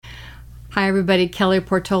Hi everybody, Kelly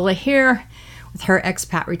Portola here with her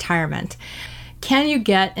expat retirement. Can you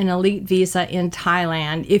get an elite visa in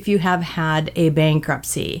Thailand if you have had a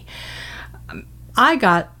bankruptcy? I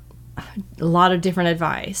got a lot of different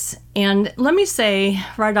advice. And let me say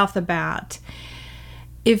right off the bat,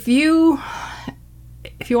 if you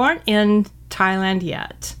aren't in Thailand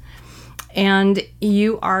yet and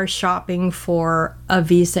you are shopping for a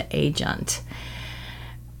visa agent,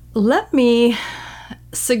 let me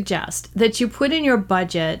suggest that you put in your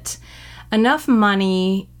budget enough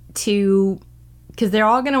money because they're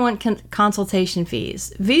all going to want consultation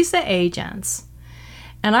fees. Visa agents,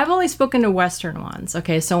 and I've only spoken to Western ones,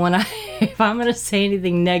 okay, so if I'm going to say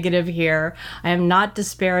anything negative here, I am not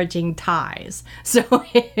disparaging Thais. So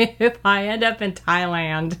if I end up in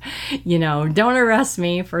Thailand, don't arrest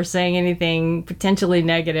me for saying anything potentially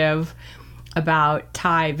negative about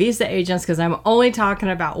Thai visa agents, because I'm only talking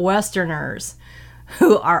about Westerners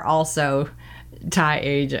who are also Thai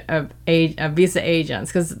visa agents,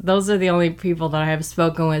 because those are the only people that I have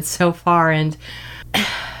spoken with so far. And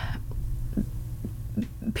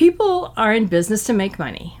people are in business to make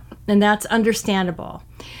money, and that's understandable.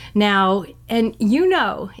 Now, and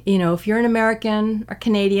if you're an American or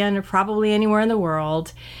Canadian or probably anywhere in the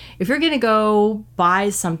world, if you're going to go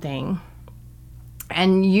buy something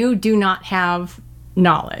and you do not have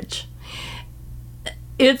knowledge,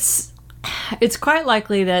 it's quite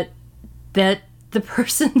likely that the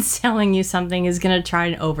person selling you something is going to try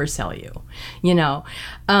and oversell you,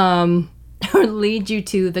 or lead you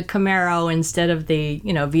to the Camaro instead of the,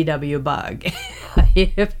 VW Bug.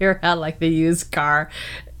 If you're at like the used car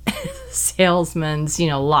salesman's,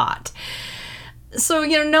 lot. So,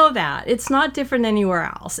 know that it's not different anywhere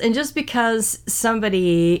else. And just because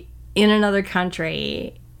somebody in another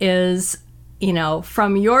country is,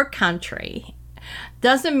 from your country,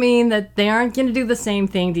 doesn't mean that they aren't going to do the same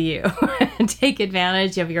thing to you and take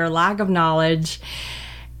advantage of your lack of knowledge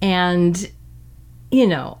and,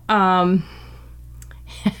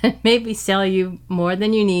 maybe sell you more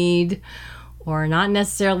than you need, or not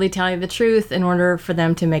necessarily tell you the truth in order for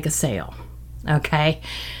them to make a sale. Okay.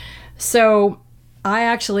 So I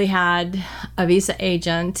actually had a visa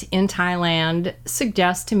agent in Thailand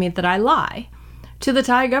suggest to me that I lie to the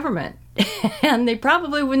Thai government. And they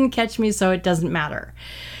probably wouldn't catch me, so it doesn't matter.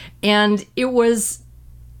 And it was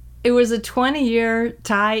a 20-year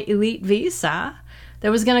Thai Elite Visa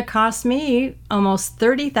that was going to cost me almost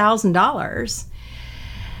 $30,000.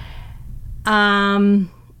 And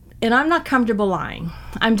I'm not comfortable lying.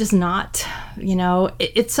 I'm just not.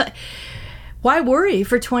 Why worry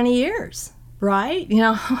for 20 years, right?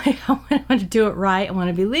 I want to do it right. I want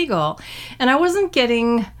to be legal. And I wasn't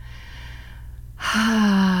getting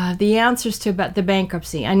the answers to about the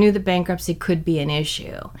bankruptcy. I knew the bankruptcy could be an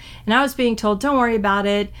issue, and I was being told, don't worry about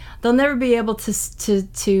it. They'll never be able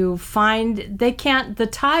to find, they can't, the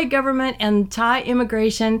Thai government and Thai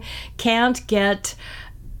immigration can't get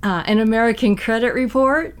an American credit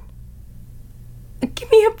report. Give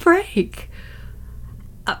me a break.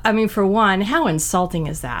 I mean, for one, how insulting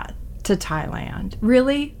is that to Thailand?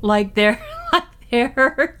 Really? Like their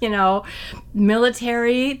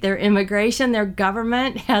military, their immigration, their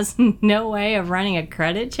government has no way of running a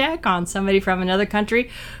credit check on somebody from another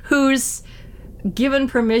country who's given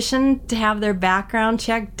permission to have their background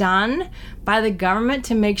check done by the government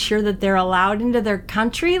to make sure that they're allowed into their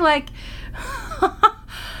country. Like,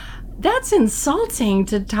 that's insulting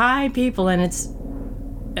to Thai people, and it's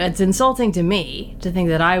insulting to me to think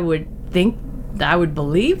that I would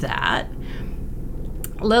believe that.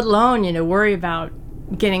 Let alone, worry about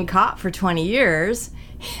getting caught for 20 years.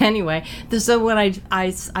 Anyway, so when I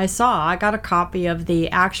got a copy of the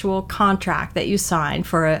actual contract that you signed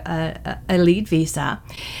for a elite visa,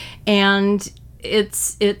 and it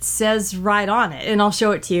says right on it, and I'll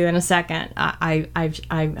show it to you in a second. I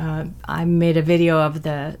made a video of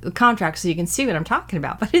the contract so you can see what I'm talking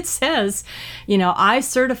about. But it says, I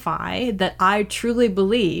certify that I truly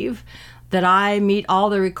believe that I meet all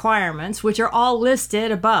the requirements, which are all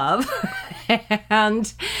listed above,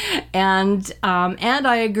 and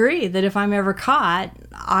I agree that if I'm ever caught,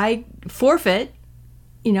 I forfeit,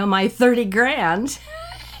 my 30 grand,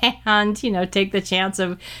 and take the chance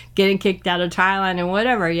of getting kicked out of Thailand and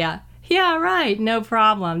whatever. Yeah, right, no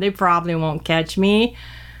problem. They probably won't catch me.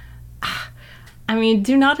 I mean,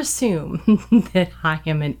 do not assume that I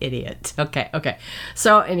am an idiot. Okay.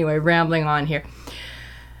 So anyway, rambling on here.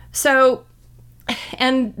 So,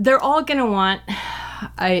 and they're all going to want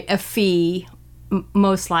a fee,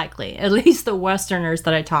 most likely, at least the Westerners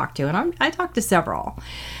that I talked to. And I talked to several.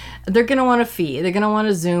 they're going to want a fee. They're going to want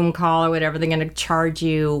a Zoom call or whatever. They're going to charge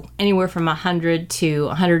you anywhere from $100 to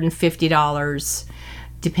 $150,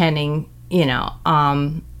 depending,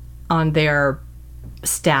 on their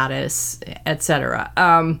status,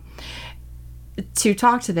 etc. To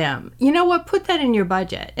talk to them. You know what? Put that in your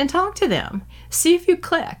budget and talk to them. See if you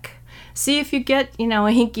click. See if you get, a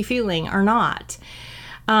hinky feeling or not.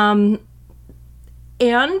 And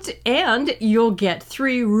you'll get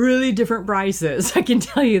 3 really different prices. I can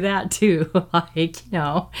tell you that too.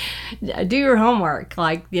 Do your homework.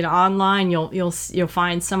 Online, you'll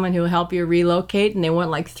find someone who will help you relocate, and they want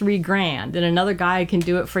like $3,000, and another guy can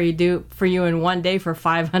do it for you in one day for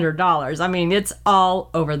 $500. I mean, it's all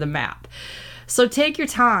over the map. So take your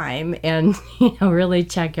time and really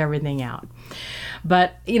check everything out.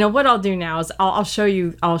 But what I'll do now is I'll show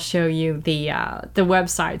you the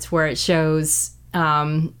websites where it shows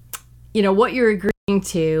what you're agreeing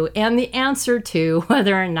to and the answer to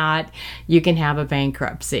whether or not you can have a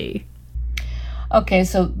bankruptcy. Okay,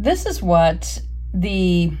 so this is what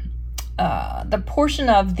the portion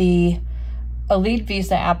of the Elite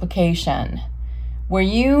Visa application where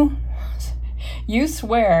you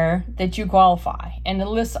swear that you qualify, and it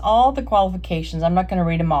lists all the qualifications. I'm not going to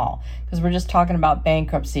read them all because we're just talking about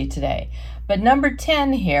bankruptcy today. But number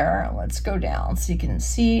 10 here, let's go down so you can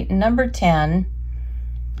see number 10.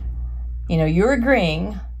 You're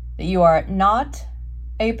agreeing that you are not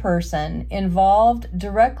a person involved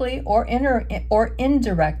directly or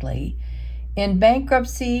indirectly in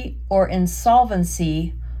bankruptcy or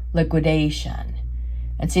insolvency liquidation.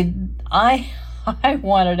 And see, I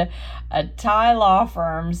wanted a Thai law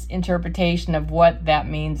firm's interpretation of what that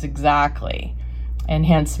means exactly, and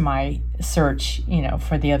hence my search,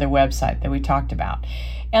 for the other website that we talked about.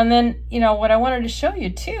 And then, what I wanted to show you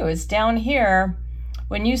too is down here,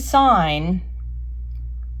 when you sign,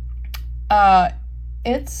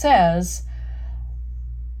 it says,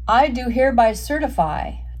 I do hereby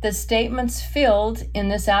certify the statements filled in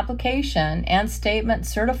this application and statement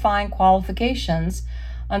certifying qualifications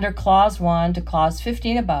under Clause 1 to Clause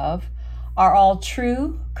 15 above are all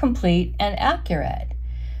true, complete, and accurate.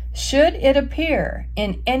 Should it appear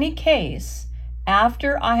in any case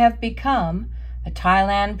after I have become a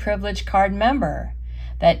Thailand Privilege Card member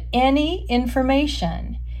that any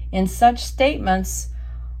information in such statements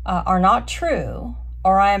are not true,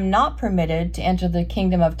 or I am not permitted to enter the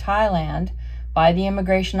Kingdom of Thailand by the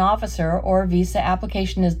immigration officer, or visa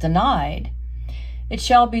application is denied, it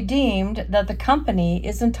shall be deemed that the company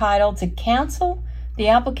is entitled to cancel the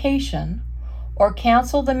application or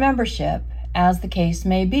cancel the membership, as the case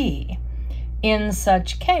may be. In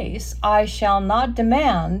such case, I shall not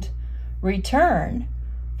demand return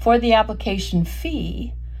for the application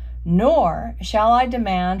fee, nor shall I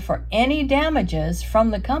demand for any damages from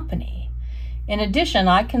the company. In addition,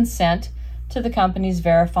 I consent to the company's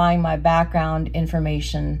verifying my background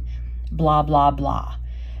information, blah, blah, blah.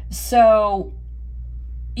 So,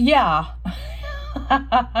 yeah,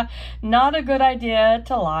 not a good idea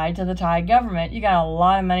to lie to the Thai government. You got a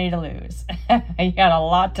lot of money to lose. You got a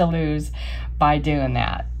lot to lose by doing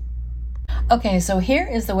that. Okay, so here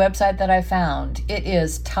is the website that I found. It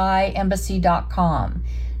is thaiembassy.com,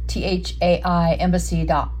 THAI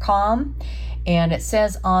embassy.com. And it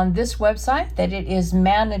says on this website that it is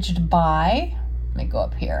managed by, let me go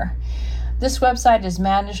up here. This website is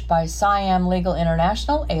managed by Siam Legal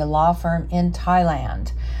International, a law firm in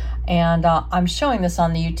Thailand. And I'm showing this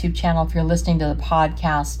on the YouTube channel if you're listening to the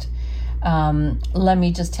podcast. Let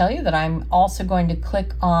me just tell you that I'm also going to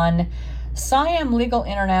click on Siam Legal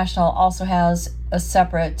International also has a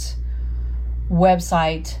separate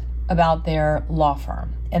website about their law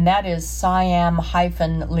firm, and that is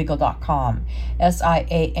siam-legal.com,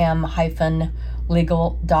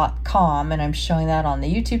 siam-legal.com, and I'm showing that on the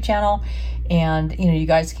YouTube channel, and you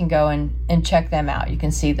guys can go and check them out. You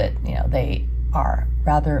can see that they are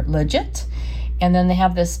rather legit. And then they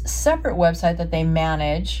have this separate website that they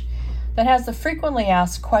manage that has the frequently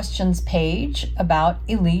asked questions page about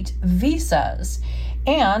elite visas.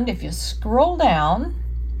 And if you scroll down,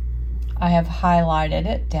 I have highlighted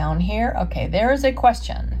it down here. Okay, there is a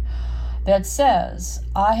question that says,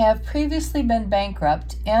 I have previously been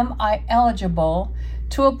bankrupt. Am I eligible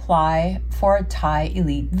to apply for a Thai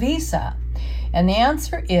Elite Visa? And the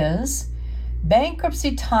answer is,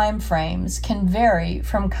 bankruptcy timeframes can vary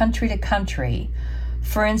from country to country.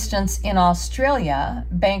 For instance, in Australia,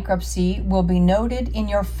 bankruptcy will be noted in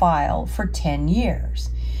your file for 10 years.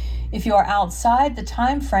 If you are outside the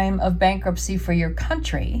time frame of bankruptcy for your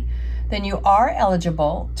country, then you are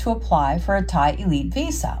eligible to apply for a Thai Elite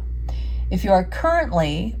Visa. If you are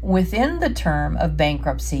currently within the term of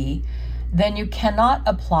bankruptcy, then you cannot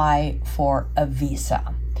apply for a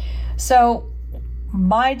visa. So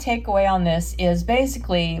my takeaway on this is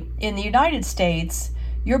basically in the United States,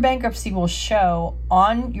 your bankruptcy will show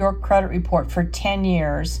on your credit report for 10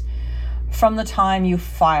 years from the time you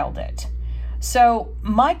filed it. So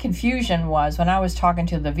my confusion was when I was talking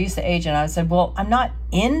to the visa agent, I said, well, I'm not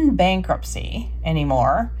in bankruptcy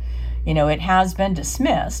anymore. You know, it has been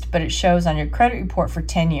dismissed, but it shows on your credit report for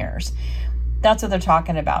 10 years. That's what they're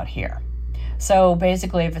talking about here. So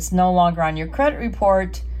basically, if it's no longer on your credit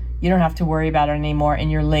report, you don't have to worry about it anymore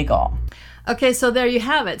and you're legal. Okay, so there you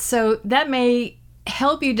have it. So that may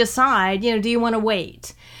help you decide, do you want to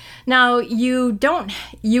wait? Now, you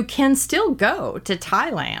can still go to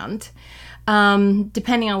Thailand.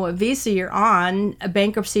 Depending on what visa you're on, a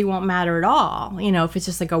bankruptcy won't matter at all. If it's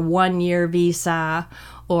just like a 1-year visa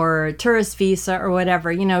or a tourist visa or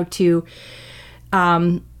whatever, to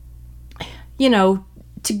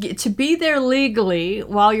be there legally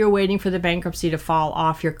while you're waiting for the bankruptcy to fall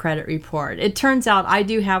off your credit report. It turns out I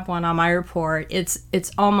do have one on my report.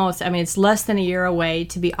 It's almost, it's less than a year away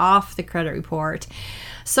to be off the credit report.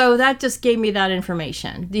 So that just gave me that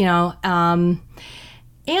information,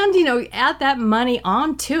 and, add that money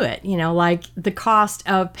onto it, like the cost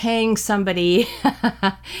of paying somebody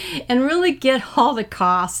and really get all the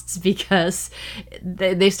costs, because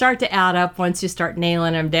they start to add up once you start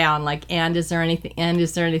nailing them down. Like, and is there anything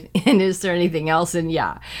else? And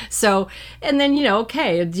yeah. So, and then,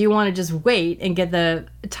 okay, do you want to just wait and get the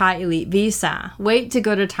Thai Elite Visa? Wait to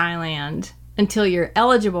go to Thailand until you're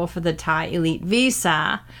eligible for the Thai Elite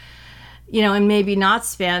Visa, and maybe not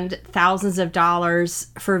spend thousands of dollars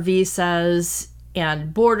for visas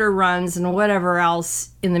and border runs and whatever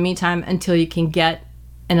else in the meantime until you can get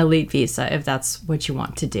an elite visa, if that's what you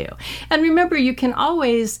want to do. And remember, you can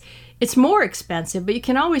always, it's more expensive, but you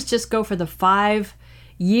can always just go for the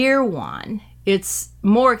 5-year one. It's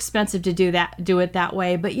more expensive to do it that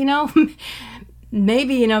way, but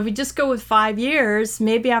maybe, if you just go with 5 years,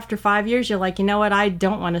 maybe after 5 years, you're like, you know what, I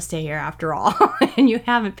don't want to stay here after all. And you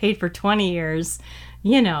haven't paid for 20 years,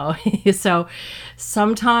 So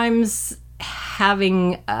sometimes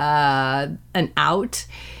having an out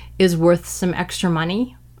is worth some extra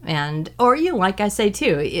money. Or like I say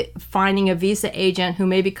too, finding a visa agent who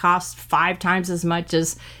maybe costs 5 times as much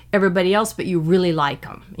as everybody else, but you really like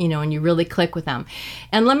them, and you really click with them.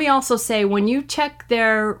 And let me also say, when you check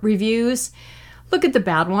their reviews, look at the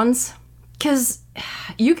bad ones, because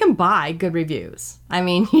you can buy good reviews.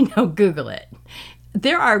 Google it.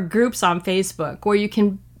 There are groups on Facebook where you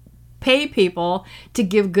can pay people to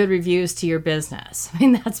give good reviews to your business.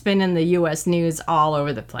 That's been in the U.S. news all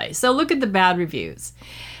over the place. So look at the bad reviews.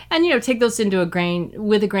 And, take those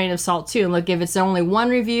with a grain of salt too. And look, if it's only one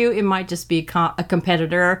review, it might just be a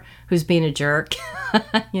competitor who's being a jerk,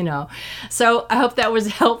 So I hope that was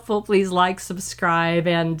helpful. Please like, subscribe,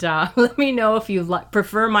 and let me know if you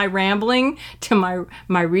prefer my rambling to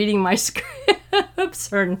my reading my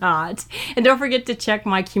scripts or not. And don't forget to check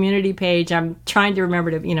my community page. I'm trying to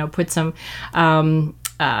remember to, put some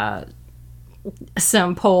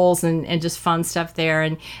polls and just fun stuff there,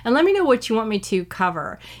 and let me know what you want me to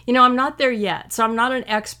cover. I'm not there yet, so I'm not an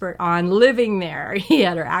expert on living there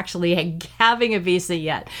yet or actually having a visa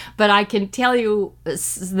yet, but I can tell you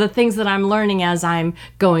the things that I'm learning as I'm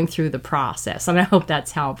going through the process, and I hope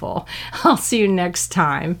that's helpful. I'll see you next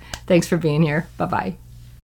time. Thanks for being here. Bye-bye.